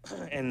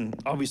 And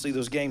obviously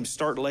those games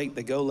start late.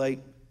 They go late.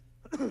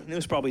 It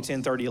was probably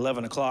 10:30,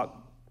 11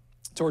 o'clock.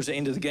 Towards the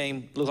end of the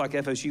game, it looked like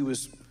FSU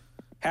was,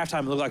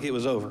 halftime, it looked like it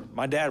was over.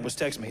 My dad was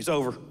texting me, it's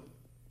over.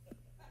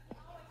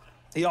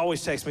 He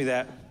always texts me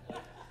that.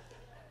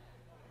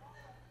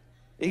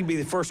 It can be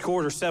the first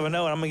quarter, 7-0, and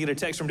I'm going to get a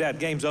text from Dad,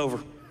 game's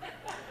over.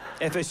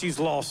 FSU's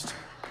lost.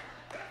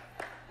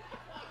 I'm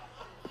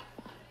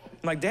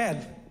like,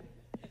 Dad,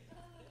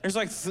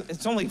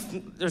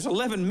 There's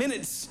 11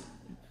 minutes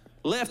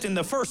left in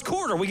the first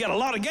quarter. We got a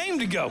lot of game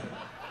to go.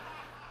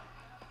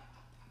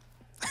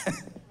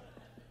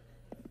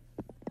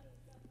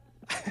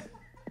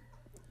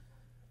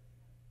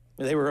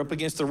 They were up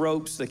against the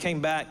ropes. They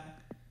came back.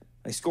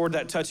 They scored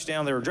that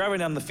touchdown. They were driving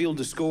down the field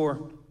to score.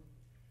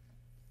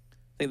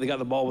 I think they got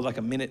the ball with like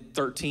a minute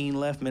 13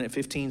 left, minute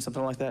 15,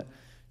 something like that.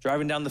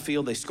 Driving down the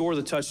field, they score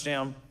the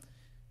touchdown.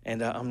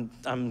 And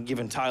I'm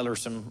giving Tyler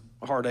some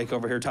heartache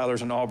over here.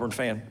 Tyler's an Auburn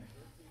fan.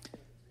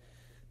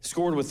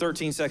 Scored with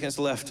 13 seconds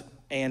left.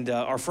 And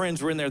our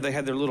friends were in there. They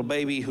had their little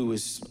baby who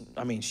was,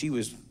 she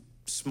was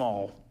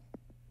small.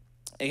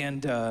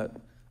 And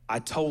I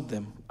told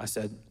them, I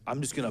said,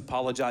 I'm just going to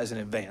apologize in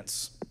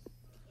advance.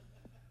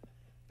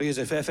 Because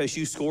if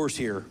FSU scores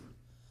here,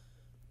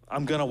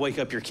 I'm going to wake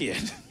up your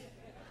kid.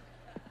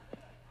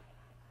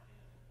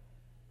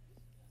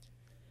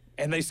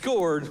 And they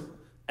scored,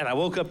 and I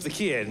woke up the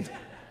kid.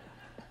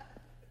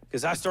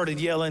 Because I started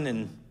yelling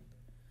and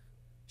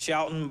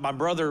shouting. My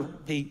brother,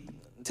 he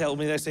told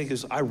me that thing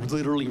because I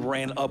literally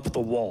ran up the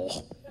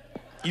wall.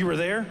 You were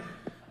there?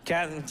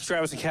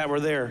 Travis and Kat were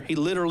there. He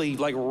literally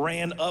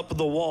ran up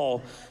the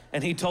wall,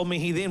 and he told me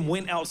he then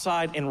went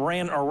outside and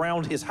ran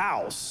around his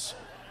house.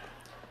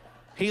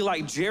 He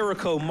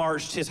Jericho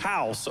marched his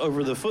house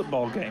over the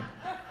football game.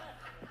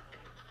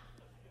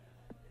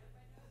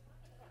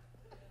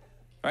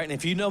 Right, and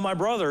if you know my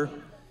brother,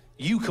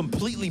 you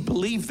completely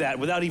believe that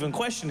without even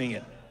questioning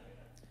it.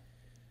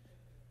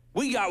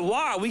 We got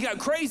wild, we got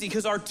crazy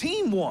because our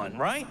team won,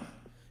 right?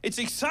 It's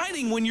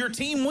exciting when your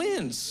team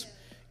wins.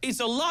 It's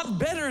a lot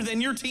better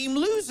than your team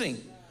losing.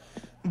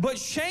 But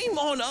shame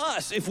on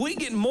us if we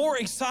get more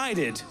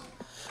excited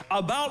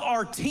about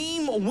our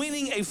team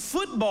winning a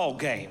football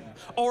game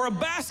or a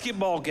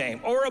basketball game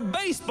or a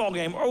baseball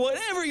game or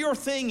whatever your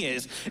thing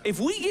is. If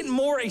we get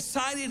more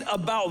excited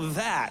about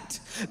that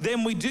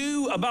than we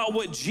do about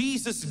what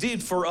Jesus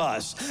did for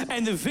us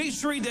and the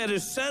victory that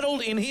is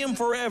settled in him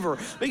forever.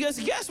 Because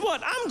guess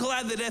what? I'm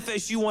glad that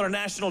FSU won a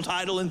national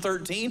title in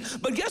 13,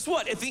 but guess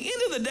what? At the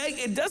end of the day,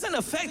 it doesn't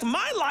affect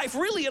my life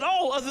really at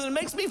all other than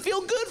it makes me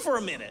feel good for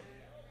a minute.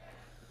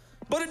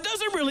 But it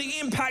doesn't really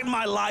impact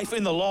my life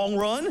in the long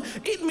run.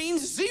 It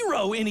means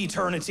zero in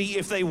eternity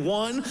if they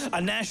won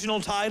a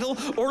national title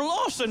or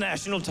lost a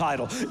national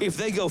title. If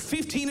they go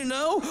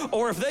 15-0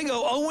 or if they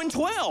go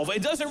 0-12,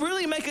 it doesn't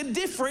really make a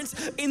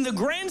difference in the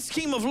grand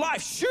scheme of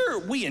life. Sure,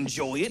 we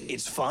enjoy it.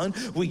 It's fun.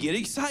 We get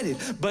excited.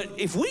 But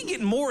if we get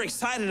more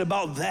excited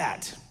about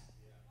that,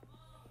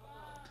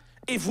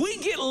 if we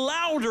get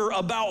louder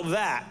about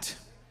that,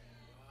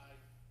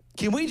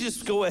 can we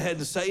just go ahead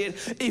and say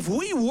it? If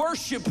we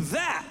worship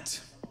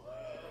that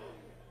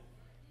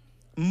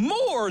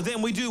more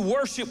than we do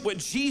worship what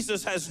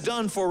Jesus has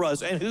done for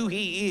us and who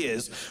he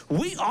is,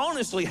 we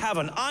honestly have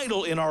an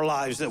idol in our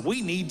lives that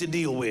we need to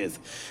deal with.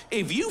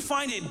 If you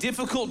find it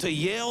difficult to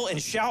yell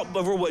and shout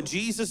over what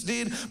Jesus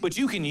did, but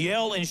you can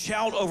yell and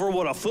shout over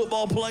what a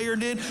football player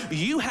did,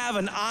 you have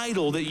an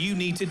idol that you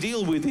need to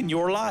deal with in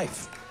your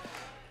life.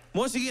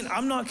 Once again,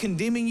 I'm not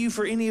condemning you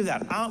for any of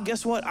that.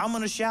 Guess what? I'm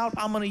going to shout.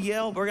 I'm going to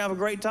yell. We're going to have a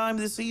great time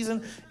this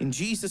season. In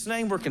Jesus'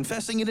 name, we're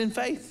confessing it in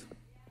faith.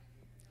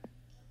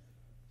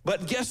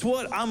 But guess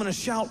what? I'm going to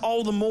shout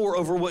all the more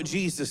over what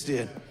Jesus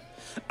did.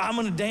 I'm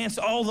going to dance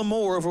all the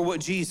more over what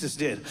Jesus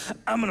did.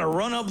 I'm going to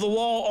run up the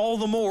wall all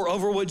the more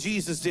over what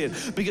Jesus did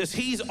because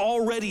he's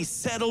already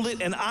settled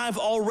it and I've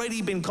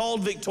already been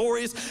called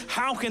victorious.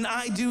 How can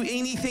I do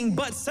anything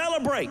but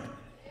celebrate?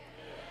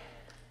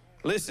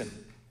 Listen.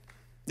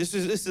 This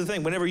is the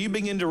thing. Whenever you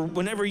begin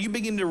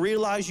to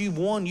realize you've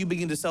won, you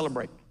begin to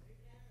celebrate.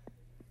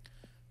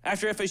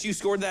 After FSU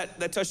scored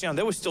that touchdown,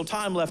 there was still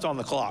time left on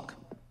the clock.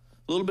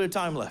 A little bit of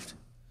time left.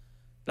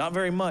 Not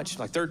very much,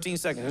 like 13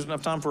 seconds. There's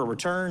enough time for a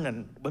return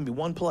and maybe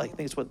one play. I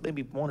think it's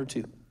maybe one or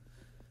two.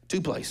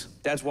 2 plays.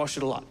 Dad's watched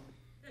it a lot.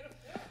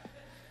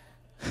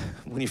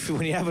 When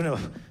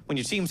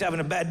your team's having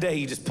a bad day,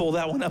 you just pull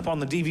that one up on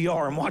the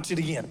DVR and watch it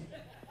again.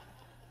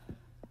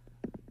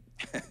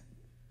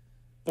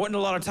 Wasn't a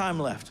lot of time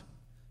left.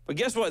 But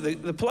guess what?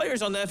 The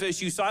players on the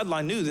FSU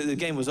sideline knew that the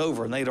game was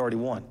over and they'd already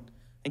won.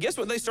 And guess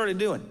what they started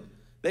doing?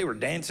 They were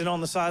dancing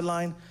on the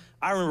sideline.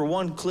 I remember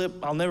one clip,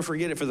 I'll never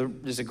forget it,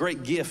 it's a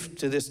great gift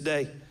to this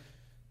day.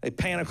 They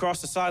pan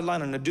across the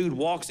sideline and a dude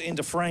walks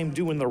into frame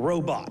doing the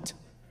robot.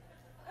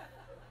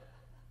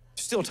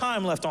 Still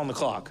time left on the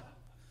clock.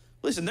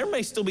 Listen, there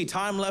may still be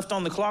time left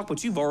on the clock,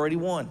 but you've already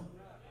won.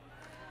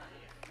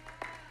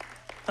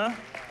 Huh?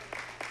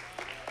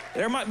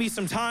 There might be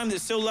some time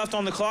that's still left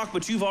on the clock,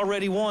 but you've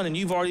already won and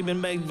you've already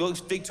been made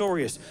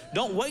victorious.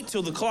 Don't wait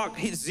till the clock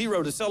hits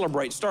 0 to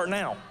celebrate. Start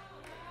now.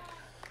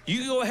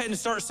 You go ahead and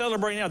start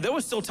celebrating now. There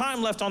was still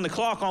time left on the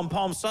clock on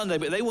Palm Sunday,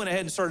 but they went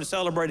ahead and started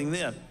celebrating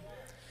then.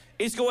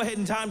 It's go ahead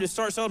and time to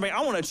start celebrating.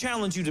 I want to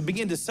challenge you to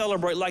begin to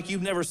celebrate like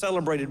you've never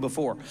celebrated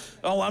before.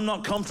 Oh, I'm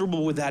not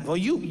comfortable with that. Well,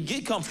 you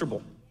get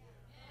comfortable.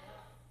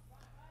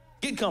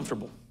 Get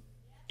comfortable.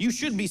 You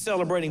should be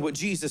celebrating what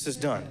Jesus has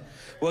done.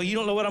 Well, you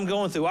don't know what I'm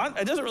going through.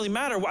 It doesn't really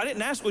matter. I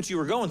didn't ask what you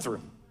were going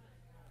through.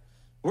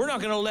 We're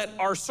not going to let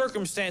our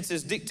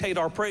circumstances dictate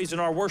our praise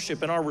and our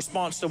worship and our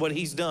response to what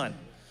he's done.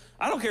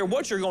 I don't care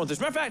what you're going through. As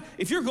a matter of fact,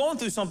 if you're going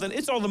through something,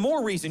 it's all the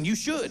more reason you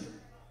should.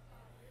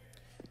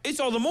 It's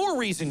all the more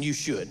reason you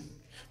should,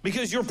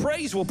 because your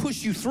praise will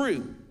push you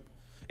through.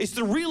 It's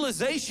the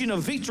realization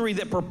of victory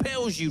that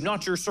propels you,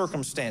 not your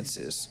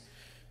circumstances.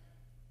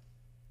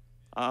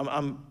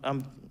 I'm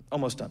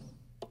almost done.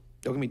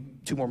 Don't give me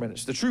 2 more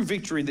minutes. The true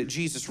victory that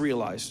Jesus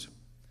realized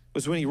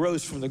was when he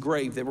rose from the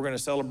grave that we're going to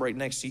celebrate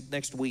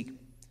next week.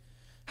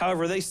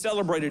 However, they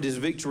celebrated his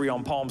victory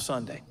on Palm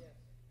Sunday.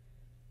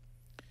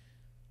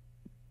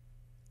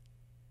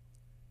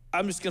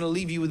 I'm just going to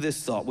leave you with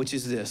this thought, which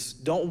is this: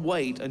 don't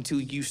wait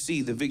until you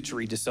see the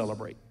victory to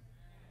celebrate.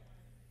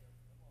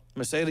 I'm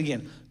going to say it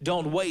again.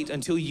 Don't wait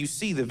until you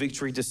see the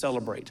victory to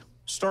celebrate.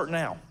 Start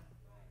now.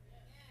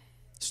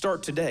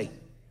 Start today.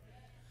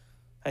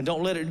 And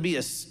don't let it be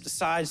a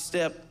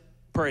sidestep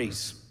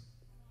praise.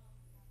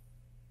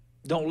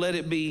 Don't let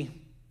it be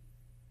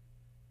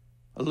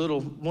a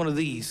little one of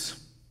these.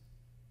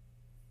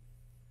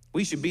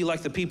 We should be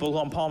like the people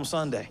on Palm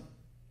Sunday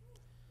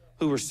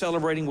who were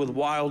celebrating with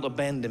wild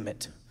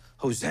abandonment.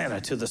 Hosanna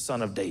to the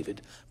Son of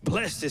David.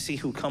 Blessed is he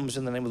who comes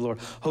in the name of the Lord.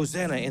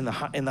 Hosanna in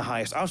the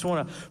highest. I just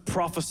want to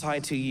prophesy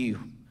to you,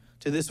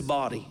 to this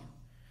body,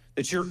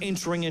 that you're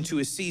entering into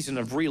a season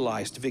of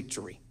realized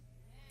victory.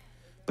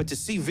 But to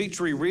see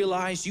victory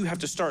realized, you have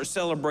to start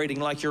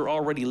celebrating like you're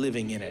already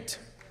living in it.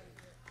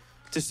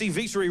 To see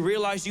victory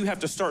realized, you have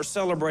to start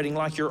celebrating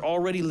like you're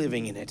already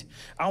living in it.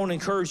 I want to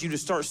encourage you to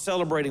start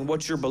celebrating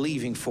what you're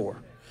believing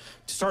for.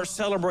 Start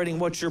celebrating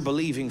what you're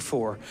believing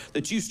for,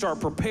 that you start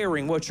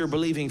preparing what you're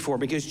believing for,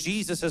 because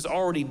Jesus has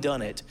already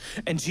done it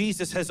and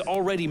Jesus has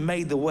already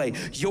made the way.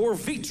 Your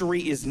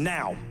victory is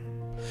now.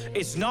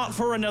 It's not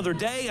for another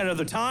day,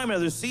 another time,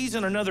 another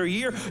season, another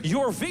year.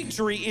 Your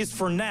victory is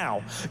for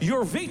now.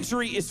 Your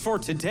victory is for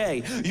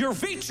today. Your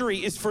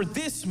victory is for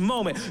this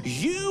moment.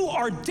 You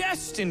are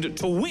destined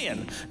to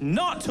win,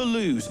 not to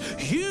lose.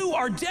 You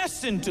are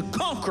destined to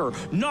conquer,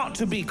 not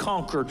to be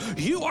conquered.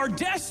 You are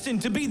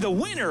destined to be the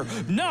winner,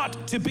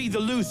 not to be the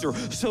loser.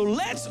 So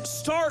let's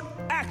start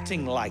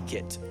acting like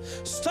it.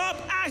 Stop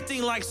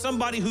acting like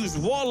somebody who's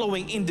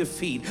wallowing in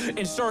defeat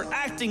and start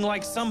acting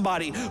like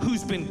somebody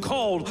who's been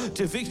called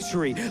to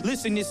victory.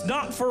 Listen, it's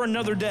not for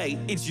another day.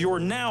 It's your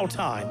now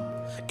time.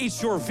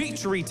 It's your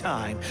victory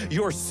time.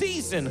 Your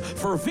season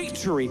for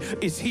victory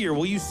is here.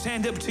 Will you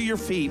stand up to your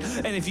feet?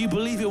 And if you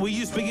believe it, will you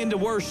just begin to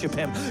worship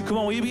him? Come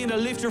on, will you begin to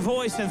lift your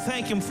voice and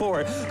thank him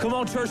for it? Come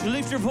on, church,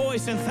 lift your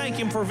voice and thank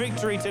him for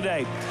victory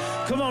today.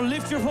 Come on,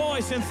 lift your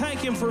voice and thank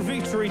him for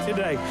victory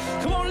today.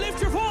 Come on,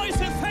 lift your voice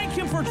and thank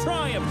him for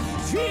triumph.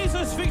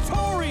 Jesus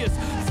victorious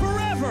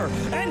forever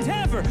and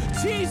ever.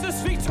 Jesus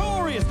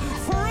victorious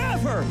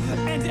forever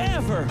and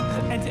ever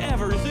and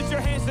ever. Just lift your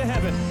hands to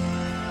heaven.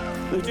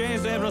 Lift your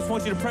hands to heaven. I just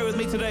want you to pray with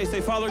me today.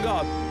 Say, Father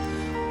God.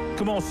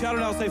 Come on, shout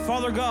it out. Say,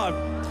 Father God,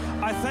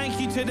 I thank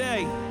you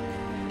today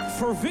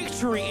for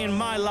victory in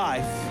my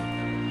life.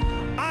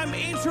 I'm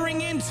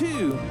entering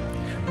into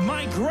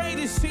my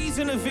greatest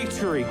season of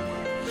victory,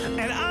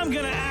 and I'm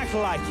going to act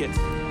like it.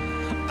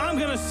 I'm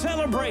going to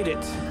celebrate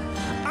it.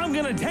 I'm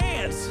going to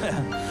dance.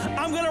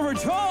 I'm going to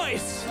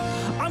rejoice.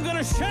 I'm going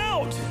to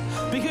shout,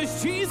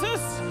 because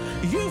Jesus,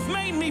 you've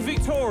made me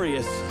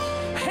victorious.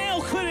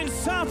 Hell couldn't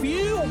stop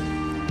you,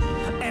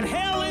 and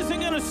hell isn't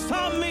going to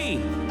stop me.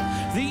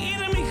 The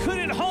enemy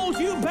couldn't hold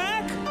you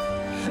back,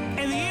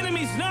 and the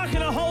enemy's not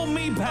going to hold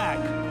me back.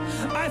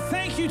 I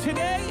thank you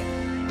today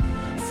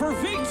for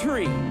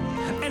victory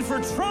and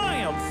for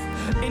triumph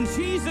in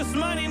Jesus'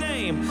 mighty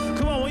name.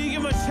 Come on, will you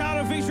give him a shout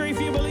of victory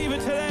if you believe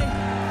it today?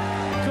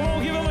 Come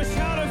on, give him a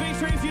shout of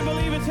victory if you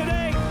believe it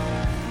today.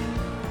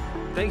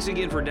 Thanks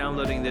again for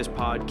downloading this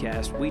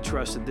podcast. We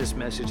trust that this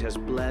message has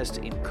blessed,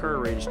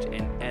 encouraged,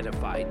 and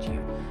edified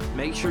you.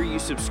 Make sure you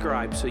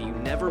subscribe so you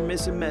never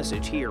miss a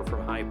message here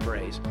from High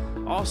Praise.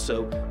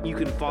 Also, you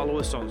can follow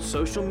us on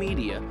social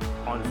media,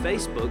 on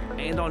Facebook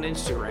and on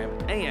Instagram,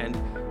 and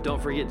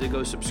don't forget to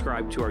go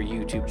subscribe to our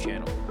YouTube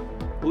channel.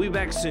 We'll be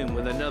back soon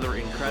with another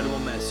incredible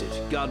message.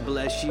 God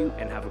bless you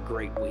and have a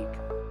great week.